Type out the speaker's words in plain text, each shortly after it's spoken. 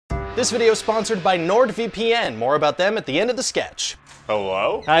This video is sponsored by NordVPN. More about them at the end of the sketch.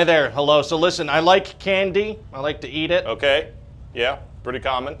 Hello? Hi there, hello. So listen, I like candy. I like to eat it. Okay. Yeah, pretty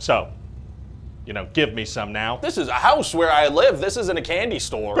common. So, give me some now. This is a house where I live. This isn't a candy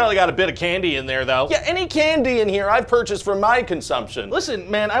store. Probably got a bit of candy in there, though. Yeah, any candy in here I've purchased for my consumption. Listen,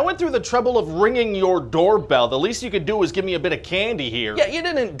 man, I went through the trouble of ringing your doorbell. The least you could do is give me a bit of candy here. Yeah, you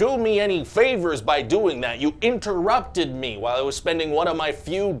didn't do me any favors by doing that. You interrupted me while I was spending one of my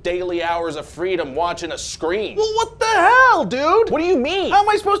few daily hours of freedom watching a screen. Well, what the hell, dude? What do you mean? How am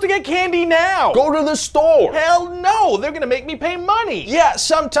I supposed to get candy now? Go to the store. Hell no, they're gonna make me pay money. Yeah,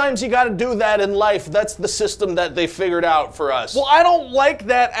 sometimes you gotta do that in life. That's the system that they figured out for us. Well, I don't like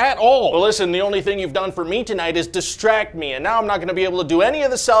that at all. Well, listen, the only thing you've done for me tonight is distract me, and now I'm not gonna be able to do any of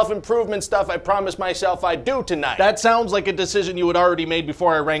the self-improvement stuff I promised myself I'd do tonight. That sounds like a decision you had already made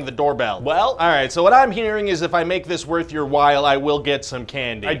before I rang the doorbell. Well, all right, so what I'm hearing is if I make this worth your while, I will get some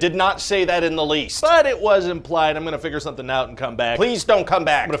candy. I did not say that in the least. But it was implied. I'm gonna figure something out and come back. Please don't come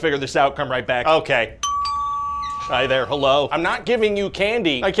back. I'm gonna figure this out, come right back. Okay. Hi there, hello. I'm not giving you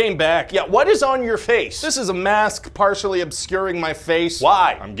candy. I came back. Yeah, what is on your face? This is a mask partially obscuring my face.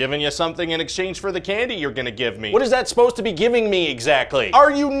 Why? I'm giving you something in exchange for the candy you're gonna give me. What is that supposed to be giving me exactly?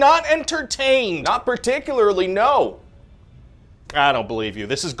 Are you not entertained? Not particularly, no. I don't believe you.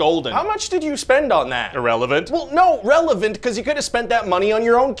 This is golden. How much did you spend on that? Irrelevant. Well, no, relevant, because you could have spent that money on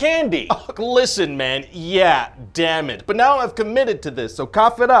your own candy. Oh, listen, man. Yeah, damn it. But now I've committed to this, so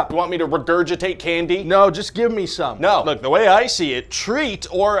cough it up. You want me to regurgitate candy? No, just give me some. No. Look, the way I see it, treat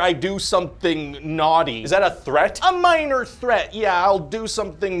or I do something naughty. Is that a threat? A minor threat. Yeah, I'll do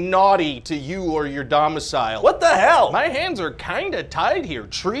something naughty to you or your domicile. What the hell? My hands are kinda tied here.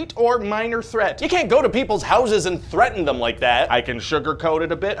 Treat or minor threat. You can't go to people's houses and threaten them like that. I can sugarcoat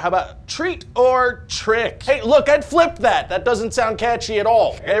it a bit. How about treat or trick? Hey, look, I'd flip that. That doesn't sound catchy at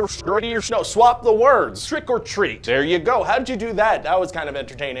all. No, swap the words. Trick or treat. There you go. How'd you do that? That was kind of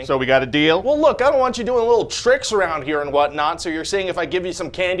entertaining. So we got a deal? Well, look, I don't want you doing little tricks around here and whatnot, so you're saying if I give you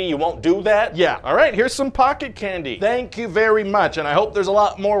some candy, you won't do that? Yeah. All right, here's some pocket candy. Thank you very much, and I hope there's a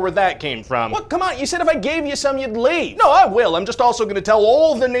lot more where that came from. What? Come on, you said if I gave you some, you'd leave. No, I will. I'm just also gonna tell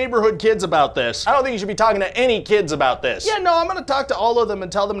all the neighborhood kids about this. I don't think you should be talking to any kids about this. Yeah, no, I'm gonna talk to all of them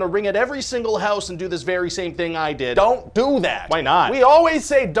and tell them to ring at every single house and do this very same thing I did. Don't do that. Why not? We always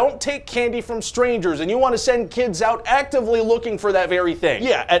say don't take candy from strangers, and you want to send kids out actively looking for that very thing.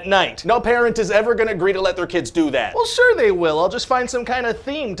 Yeah, at night. No parent is ever going to agree to let their kids do that. Well, sure they will. I'll just find some kind of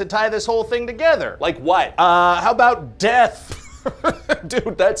theme to tie this whole thing together. Like what? How about death?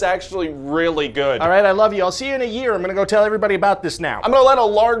 Dude, that's actually really good. All right, I love you. I'll see you in a year. I'm gonna go tell everybody about this now. I'm gonna let a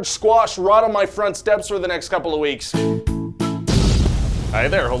large squash rot on my front steps for the next couple of weeks. Hi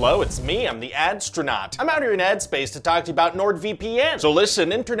there, hello, it's me, I'm the Adstronaut. I'm out here in ad space to talk to you about NordVPN. So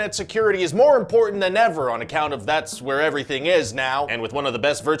listen, internet security is more important than ever on account of that's where everything is now. And with one of the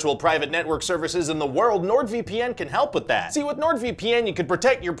best virtual private network services in the world, NordVPN can help with that. See, with NordVPN, you can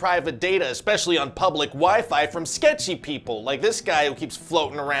protect your private data, especially on public Wi-Fi, from sketchy people, like this guy who keeps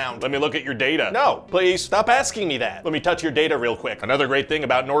floating around. Let me look at your data. No, please, stop asking me that. Let me touch your data real quick. Another great thing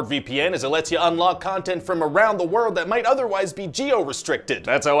about NordVPN is it lets you unlock content from around the world that might otherwise be geo-restricted.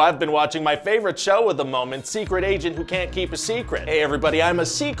 That's how I've been watching my favorite show at the moment, Secret Agent Who Can't Keep a Secret. Hey everybody, I'm a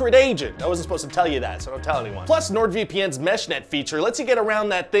secret agent. I wasn't supposed to tell you that, so don't tell anyone. Plus, NordVPN's MeshNet feature lets you get around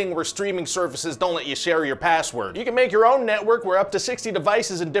that thing where streaming services don't let you share your password. You can make your own network where up to 60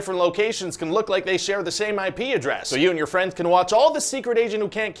 devices in different locations can look like they share the same IP address. So you and your friends can watch all the Secret Agent Who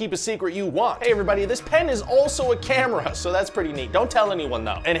Can't Keep a Secret you want. Hey everybody, this pen is also a camera, so that's pretty neat. Don't tell anyone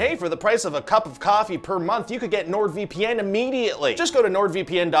though. And hey, for the price of a cup of coffee per month, you could get NordVPN immediately. Just go to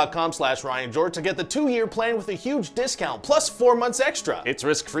NordVPN.com/RyanGeorge to get the 2-year plan with a huge discount, plus 4 months extra. It's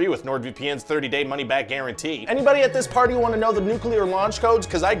risk-free with NordVPN's 30-day money-back guarantee. Anybody at this party want to know the nuclear launch codes?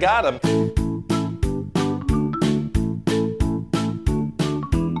 Because I got them.